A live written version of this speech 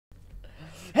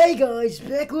Hey guys,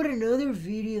 back with another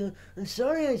video. I'm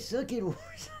sorry I suck at Warzone.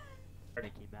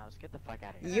 Mickey Mouse, get the fuck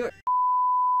out of here. You're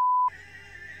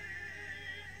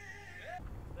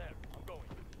There, I'm going.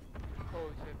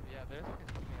 Holy shit, yeah, there's fucking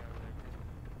something over there.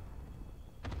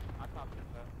 I popped it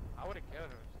though. I would've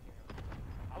killed her.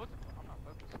 I'm not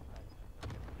focused on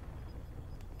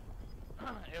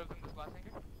that. It was in this last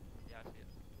hangar? Yeah, I see it.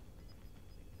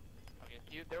 Okay,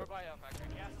 they were by factory.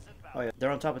 Oh yeah, they're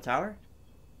on top of tower?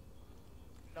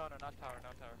 No, not tower,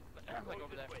 not tower. Like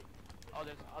over there. Oh,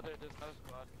 there's another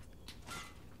squad.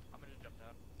 I'm gonna just jump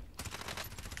down.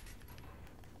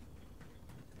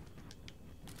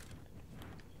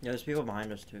 Yeah, there's people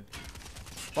behind us too.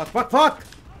 Fuck!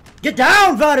 Get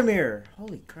down, Vladimir!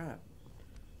 Holy crap.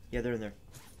 Yeah, they're in there.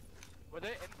 Were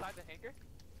they inside the hangar?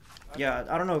 Yeah,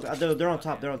 I don't know. They're on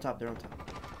top. They're on top.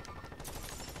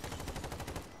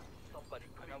 Somebody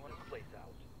clean this place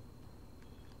out.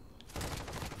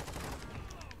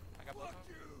 I got both of them.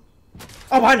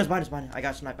 Oh, behind us. I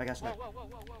got sniped. Whoa.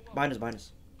 Behind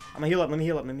us. I'm gonna heal up. Let me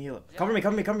heal up. Yeah. Cover me. He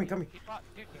fought,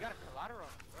 dude, you got a collateral,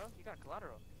 bro. You got a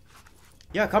collateral.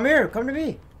 Yeah, come here. Come to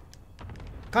me.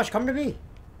 Kosh, come to me.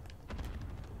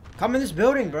 Come in this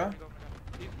building, bro.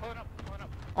 He's pulling up.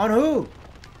 On who?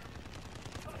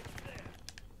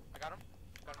 I got him.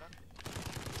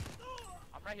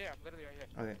 I'm right here. I'm literally right here.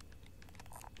 Okay.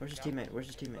 Where's his teammate?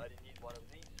 Somebody need one of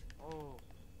these. Oh.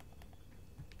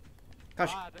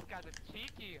 Kosh. Ah, this guy's a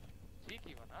cheeky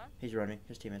one, huh? He's running.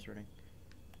 His teammate's running.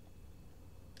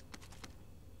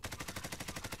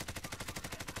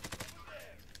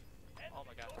 Oh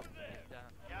my god. He's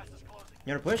down.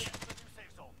 You wanna push?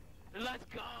 Let's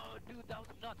go, dude. That was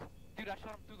nuts. Dude, I shot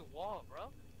him through the wall,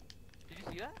 bro. Did you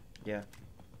see that? Yeah.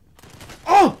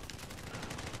 Oh!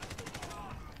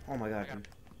 Oh my god, I got dude.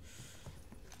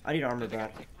 I need armor Dude, they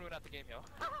back. gotta take Bruin out the game, yo.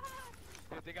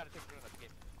 Dude, they gotta take Bruin out the game.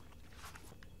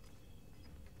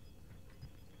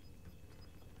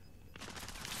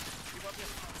 Keep up here.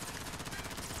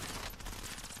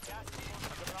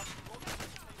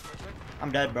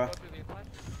 I'm dead, bro. Go through the inside.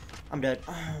 I'm dead.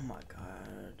 Oh my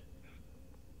god.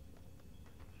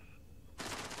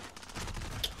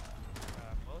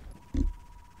 Both.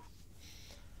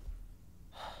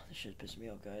 This shit pissed me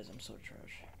off, guys. I'm so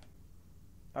trash.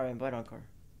 Alright, invite on car.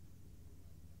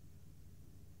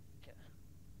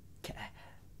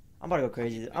 I'm about to go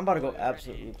crazy. I'm about to go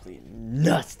absolutely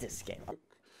nuts this game.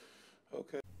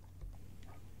 Okay.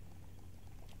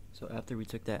 So after we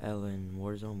took that L in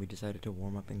Warzone, we decided to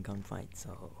warm up in Gunfight.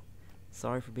 So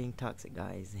sorry for being toxic,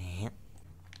 guys.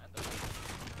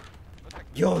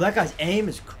 Yo, that guy's aim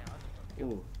is.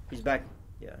 Ooh, he's back.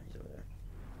 Yeah, he's over there.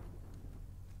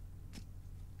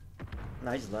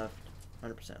 No, he's left.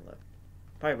 100% left.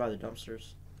 Probably by the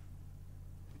dumpsters.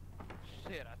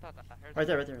 Shit, I thought that I heard Right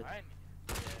there. something behind me.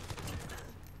 Yeah.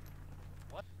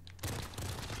 What?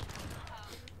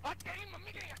 Oh, damn, I'm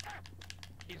making it.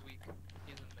 He's weak.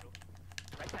 He's in the middle.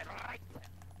 Right side.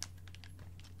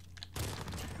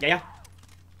 Yeah.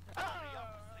 Oh,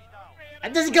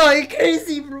 And this guy is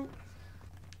crazy, bro.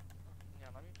 Yeah,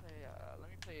 let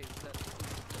me play that.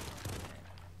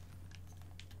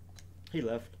 He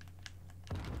left.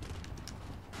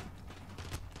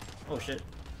 Oh shit.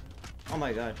 Oh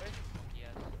my god. Yes.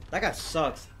 That guy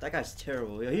sucks. That guy's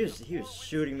terrible. Yo, he was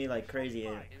shooting me like crazy. He's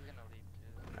gonna leave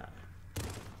too. Nah.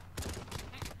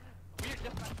 We're just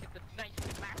about to get the nice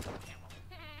maximum camo.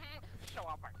 Show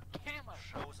off our camo.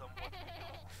 Show some what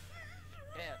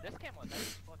Yeah, this camo is nice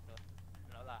as fuck though.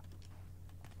 You know that.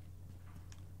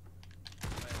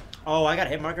 Oh, I got a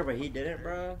hit marker, but he didn't,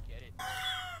 bro. Get it.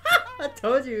 I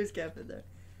told you he was camping there.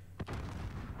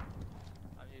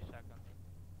 I'm using shotgun.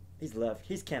 He's left.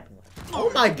 He's camping left.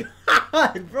 Oh my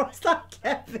god, bro, stop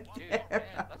camping Dude, there. man,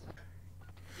 that's...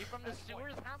 You from the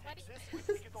sewers, huh, buddy?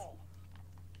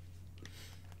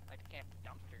 Like camp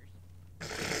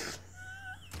dumpsters.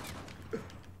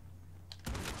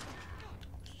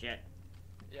 Shit.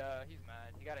 Yeah, he's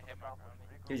mad. He got a hit marker on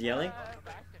me. He was yelling?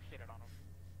 Back to shit on him.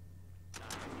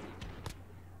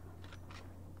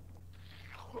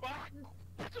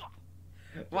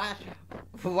 What?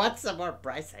 What's some more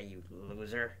price are you,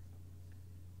 loser?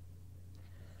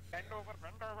 Bend over,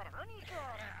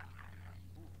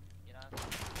 you know?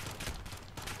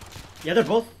 Yeah, they're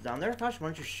both down there. Gosh, why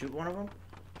don't you shoot one of them?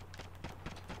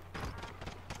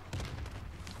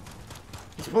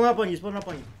 He's pulling up on you. Oh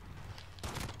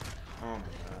my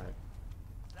god.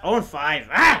 0-5.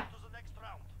 Ah! to the next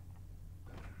round.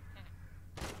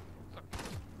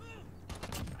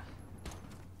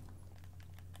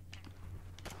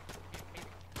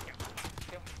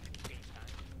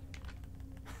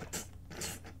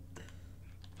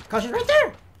 Gosh, he's right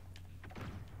there!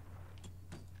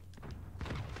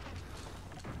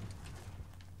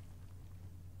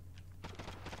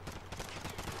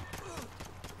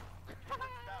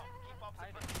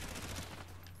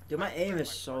 Dude, my aim is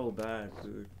so bad,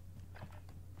 dude.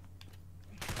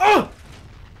 Oh!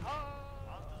 On to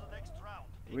the next round.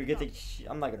 We get the.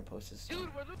 I'm not gonna post this. Dude,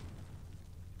 we're losing.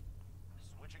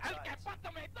 Switching Ay, sides. que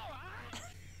pato me to, ah!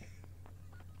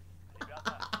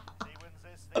 Regata, they win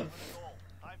this, they win it all.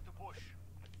 Time to push.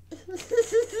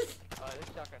 This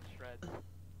shotgun shreds.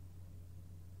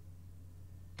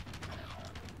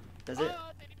 Does it?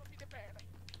 Oh, tenemos que te pegar.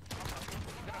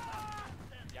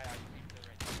 Yeah, you beat the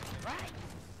right.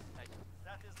 Nice.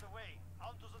 That is the way.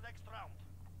 On to the next round.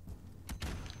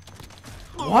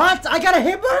 What? I got a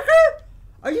hit marker?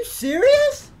 Are you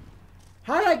serious?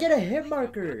 How did I get a hit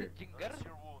marker? Rest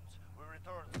your wounds. We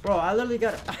return. Bro, I literally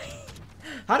got a...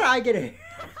 How did I get a...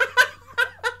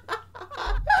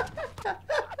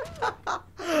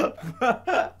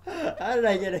 How did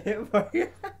I get a hit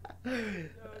marker? I'm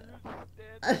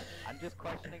just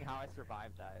questioning how I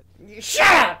survived that. Shut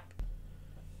up!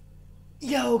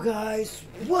 Yo, guys,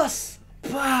 what's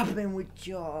poppin' with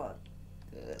y'all?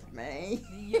 Good, man.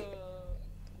 Yo,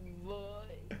 boy.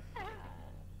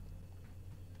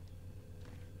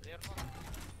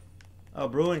 Oh,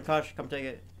 Bruin, Kosh, come take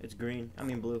it. It's green. I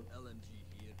mean blue.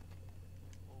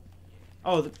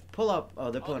 Oh, pull up.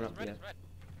 Oh, they're pulling up. Yeah.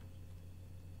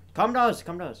 Come to us.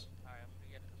 Come to us. Alright, I'm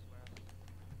gonna get this way.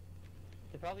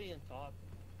 They're probably in top.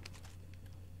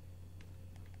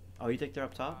 Oh, you think they're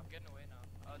up top? I'm getting away now.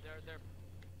 They're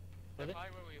Really?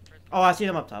 probably where we first. Oh, I see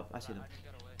them up top. I see them. I just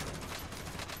got away.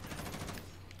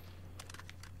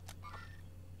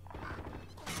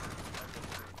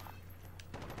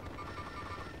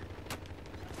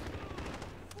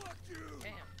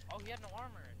 Damn. Oh, he had no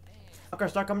armor. Damn. Okay,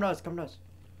 start coming to us. Come to us.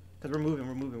 Cause we're moving.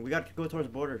 We're moving. We got to go towards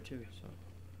the border too. So.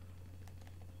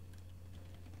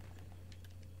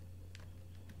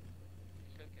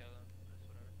 Should kill him.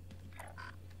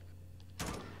 Just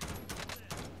whatever.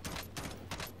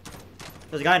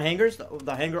 There's a guy in hangars.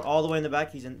 The hangar all the way in the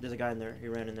back. He's in. There's a guy in there. He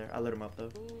ran in there. I lit him up though.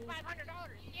 $500.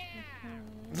 Yeah.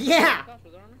 Yeah. Cost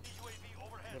with armor? UAV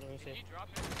overhead. What do we Did see? he drop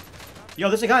it? Yo,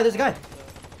 there's a guy. There's a guy.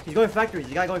 He's going factory.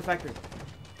 There's a guy going factory.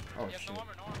 Oh You have shit. no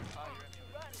armor, no armor. Oh, you're in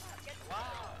the other. Wow.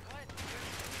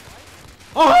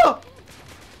 What? Oh!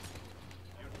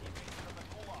 Your teammates are in the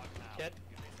gulag now. Dead.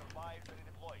 If they survive, they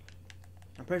redeploy.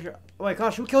 I'm pretty sure. Wait,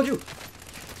 Kosh, who killed you?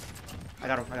 I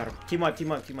got him. I got him. Team wipe. Team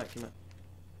wipe. Team wipe. Team wipe.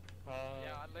 Yeah, I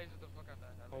lasered the fuck out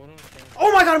that. What am I saying?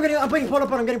 Oh my god! I'm getting pulled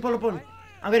up on. I'm getting pulled up on.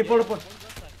 I'm getting pulled up on. One's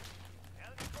left side.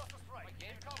 Enemy cluster My strike. game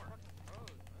Take cover. fucking froze.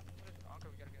 What is Anka?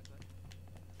 We gotta get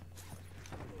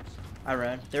inside. I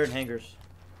ran. They're in hangars.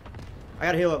 I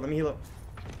gotta heal up. Let me heal up.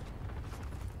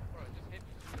 Bro, it just hit me.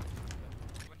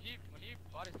 When he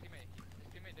bought his teammate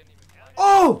didn't even fly.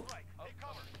 Oh! Strike. Oh, Take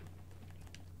cover.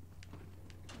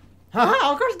 Haha!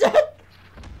 Alcar's dead.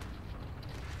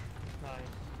 Nice.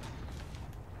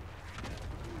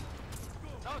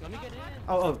 No, Let me stop, get in. run.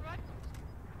 Oh, oh. Run.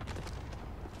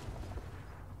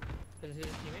 Is his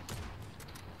teammate?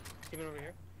 Teammate over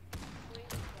here. Be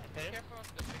Hit him. careful of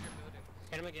the bigger building.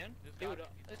 Hit him again. Just Dude, got-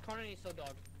 this corner needs so dog.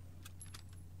 You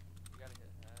gotta hit.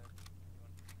 You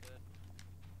want to be good.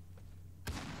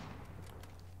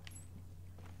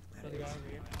 There's a guy over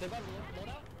here. They're about to load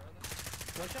out. Where are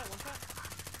they? One shot, one shot.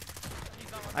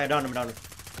 He's not one. I downed him. Downed him.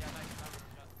 Yeah, nice. Shot.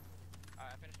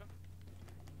 Alright, I finished him.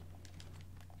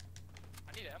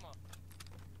 I need ammo.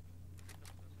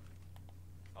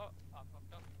 Oh, I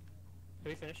fucked up. Did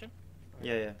we finish him?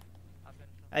 Yeah, yeah. I finished him.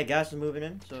 Hey, gas is moving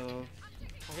in. So I'm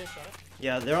gonna shot it.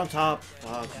 yeah, they're on top.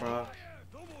 Fuck, bro.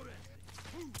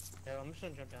 Yeah, I'm just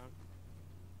gonna jump down.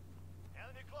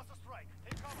 Enemy cluster strike.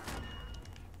 Take cover.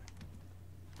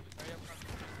 Hurry up, front.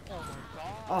 Oh my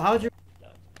god. Oh, how'd you? I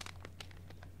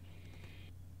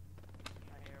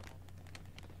hear him.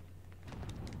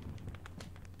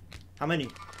 How many?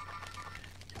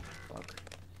 Fuck.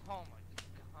 Oh my god.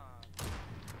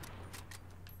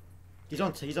 He's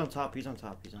on top. He's on top.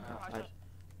 He's on top. I shot-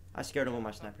 I scared him with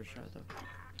my sniper shot though.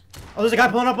 Oh, there's a guy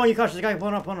pulling up on you, Kosh. There's a guy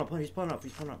pulling up. He's pulling up.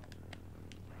 He's pulling up.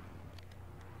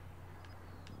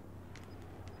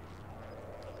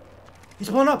 He's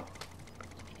pulling up.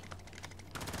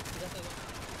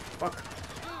 Fuck.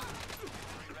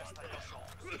 Rest on your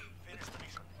shoulders. Finish the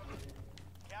mission.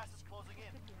 Gas is closing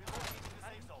in. Relocating to the How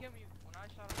safe did he zone. kill me when I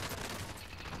shot him?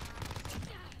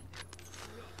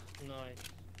 Nice.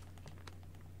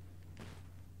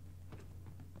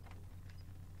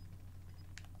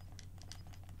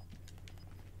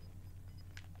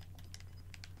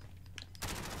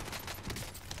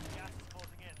 Gas is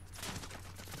closing in.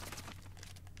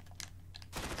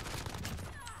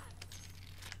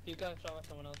 You got shot by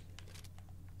someone else.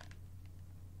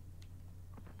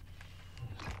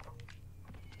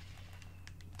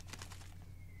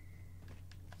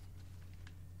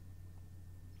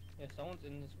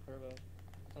 one's in this curve.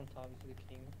 It's on top. He's the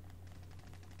king.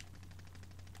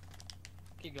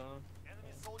 Keep going.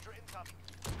 Enemy soldier incoming.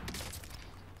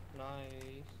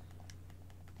 Nice.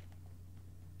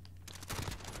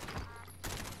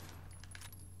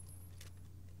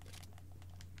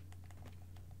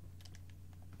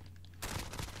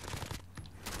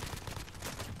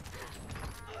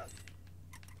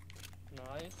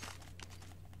 Nice.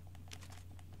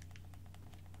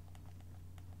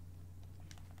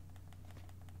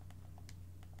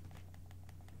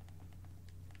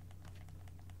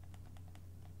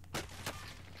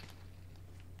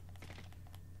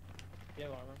 You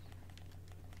have armor.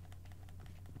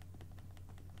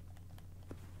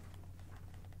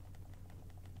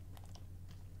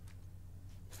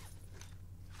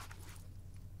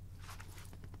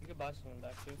 You could buy someone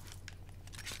back too.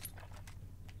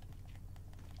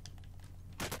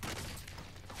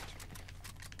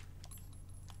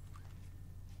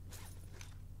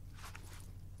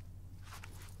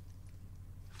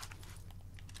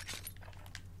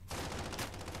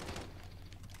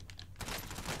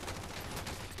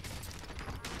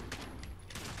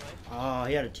 Oh,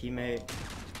 he had a teammate.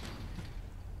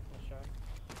 Nice try.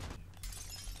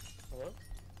 Hello?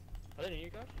 Are they near you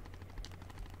guys?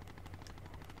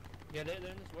 Yeah, they're in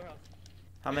this warehouse.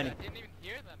 How Dude, many? I didn't even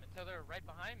hear them until they were right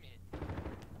behind me.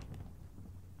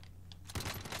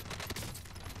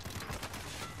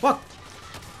 Fuck!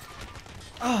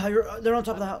 Ah, they're on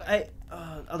top of the house. Hey,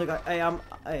 other guy.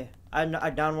 Hey, I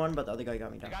downed one, but the other guy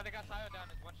got me The down. guy that got Sayo down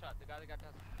is one shot. The guy that got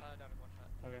Sayo down is one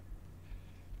shot. Okay.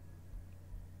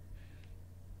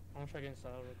 I'm gonna try getting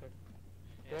style real quick.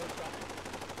 Yeah. Go shot.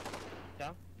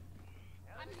 Down?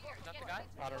 Is that the guy?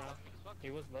 I don't know. He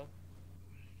was low.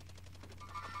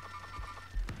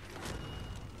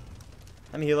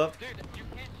 Let me heal up. Dude, you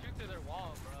can't shoot through their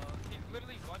wall, bro. He's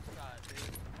literally one shot, dude.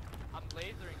 I'm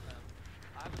lasering them.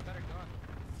 I have a better gun.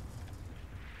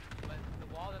 But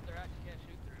the wall that they're at, you can't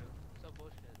shoot through. So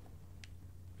bullshit.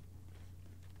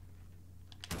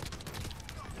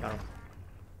 Got him.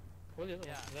 What is it?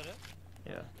 Yeah. Is that it?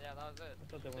 Yeah. Yeah, that was it.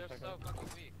 I thought they They're went back so up. fucking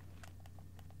weak.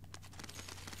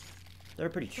 They're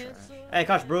pretty trash. Hey,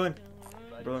 Kosh, Bruin.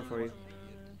 Bruin for you.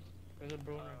 There's a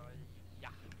Bruin. Yeah.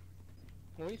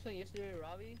 What were you saying yesterday,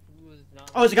 Robbie? Who was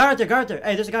not. Oh, there's a guy right there. Guy right there.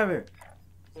 Hey, there's a guy over here.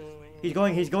 Oh. He's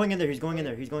going in there. He's going in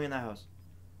there. He's going in that house.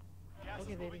 Gas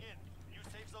Okay, is moving baby. in. New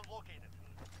safe zone located.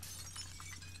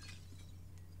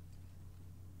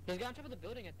 There's a guy on top of the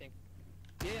building, I think.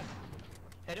 Yeah.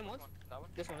 Hit him once. That one?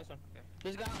 This one. Okay.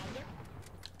 There's a guy on there.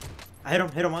 I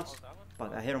hit him once. Oh, that one?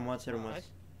 Fuck, I hit him once. Nice.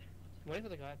 Waiting for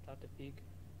the guy at top to peek.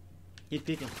 He's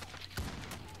peeking.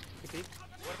 He peek.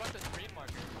 What about the screen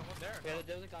marker? Someone there. Yeah,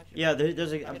 there's a guy shooting. Yeah,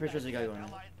 there's a. I'm pretty sure there's a guy going in.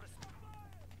 Allied pursuit.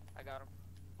 I got him.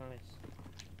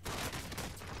 Nice.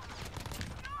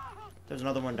 There's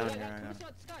another one down Yeah, here. yeah, I got him.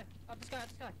 Up the sky.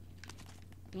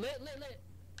 Lit.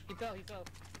 He fell.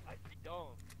 I don't.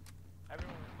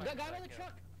 Everyone was That guy fighting on the back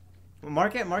truck.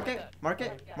 Mark it. Mark it.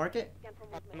 I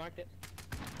marked it.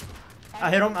 I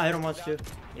hit him once too.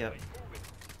 Yeah.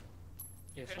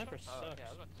 Yeah, here. sniper Oh, sucks. okay, I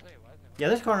was about to say, why isn't it? Yeah,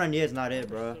 this car 98 is not it,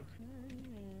 bro. Enemy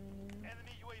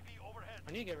UAV overhead.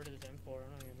 I need to get rid of this M4.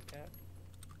 I'm not even cat.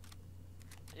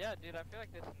 Yeah, dude, I feel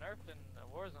like this nerfed in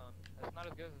Warzone. It's not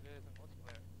as good as it is in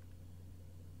multiplayer.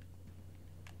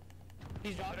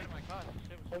 He's Put dropping. it in my car.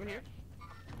 Shit was Over here.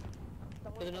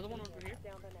 There's another one over here.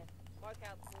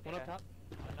 One up Okay. top.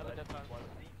 Another death box.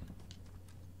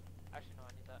 Actually, no,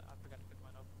 I need that. I forgot to pick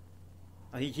mine up.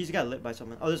 Oh, he's got lit by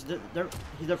someone. Oh,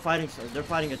 they're fighting. They're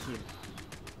fighting a team.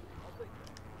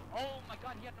 Oh my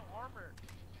god, he had no armor.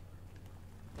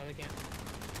 No, they can't.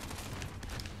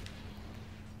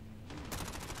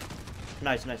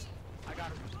 Nice. I got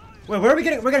him. Wait, where are we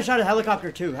getting? We're getting shot at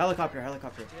helicopter too. Helicopter.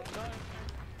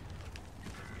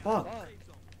 Fuck. Oh,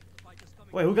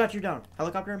 Wait, who got you down?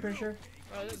 Helicopter, I'm pretty sure.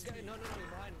 this guy, no, he's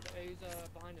behind. He's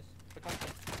behind us. The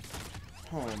constant.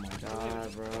 Oh my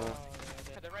god, bro. Oh,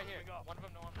 Yeah, they're right here. One of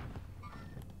them, no armor.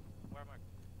 Where am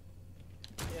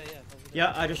I?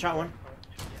 yeah. Yeah, I just shot one.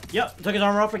 Yep, took his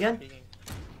armor off again. Peeking.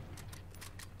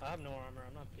 I have no armor.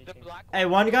 I'm not The peeking. black Hey,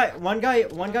 one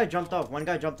guy jumped off. One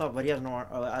guy jumped off, but he has no armor.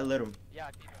 Oh, I lit him. Yeah,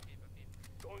 I peep.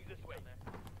 Going this way.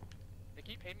 They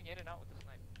keep aiming in and out with the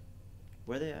snipe.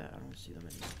 Where they at? I don't see them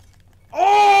anymore.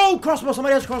 Oh, crossbow!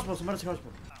 Somebody has crossbow. Oh,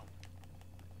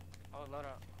 load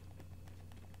out.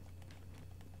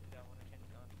 Yeah, I wanna change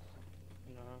guns.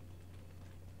 No.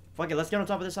 Fuck it, let's get on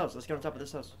top of this house. Let's go.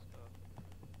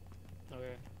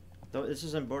 Okay. Though this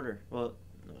isn't border. Well,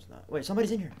 no, it's not. Wait,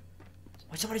 somebody's in here.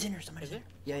 Somebody's in here. Is in it?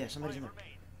 here. Yeah, somebody's in there.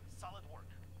 Remain. Solid work.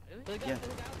 Really? There's a guy, Yeah.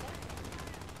 there's a guy outside.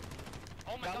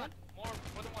 Oh my Got god, one?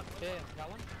 more than one. Yeah, got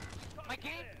one. My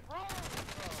game froze,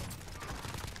 bro.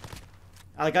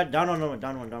 I got down on one,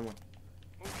 down one.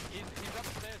 He's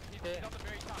upstairs. He's on the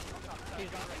very top. He's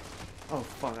down right. Oh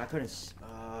fuck, I couldn't.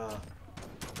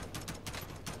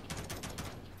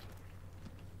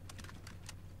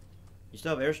 You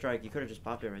still have airstrike. You could have just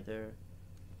popped it right there.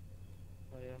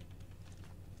 Oh yeah.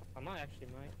 I might actually.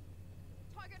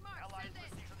 Allied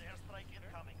precision airstrike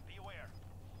incoming. Be aware.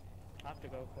 I have to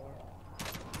go for it.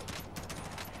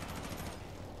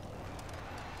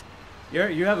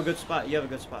 You have a good spot. You have a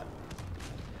good spot.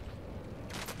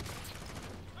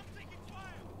 I'm taking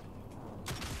fire.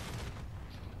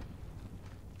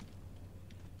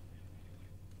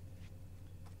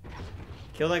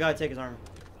 Kill that guy. Take his armor.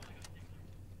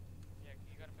 Yeah,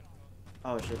 you gotta finish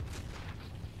him off. Oh shit.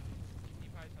 He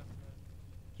probably has to.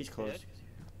 He's close.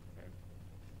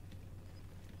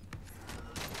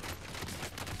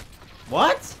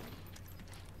 What?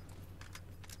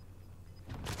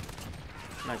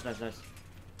 Nice. Yes,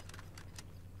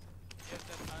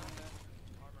 that's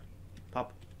armor.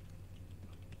 Pop.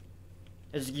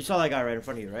 You saw that guy right in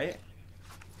front of you, right?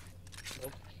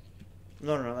 Nope.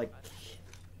 No, like...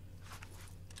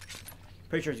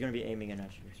 Pretty sure he's gonna be aiming in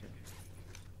at you.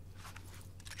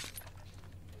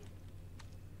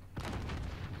 So.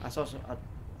 I saw some...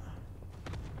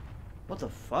 What the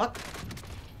fuck?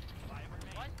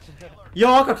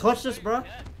 Yo, I could clutch this, bro.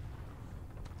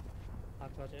 I'll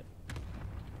touch it.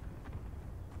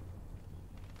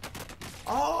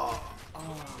 Oh!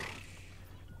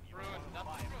 Bruin.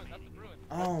 That's the Bruin.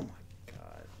 Oh my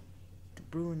god. The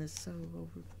Bruin is so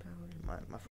overpowered.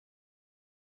 My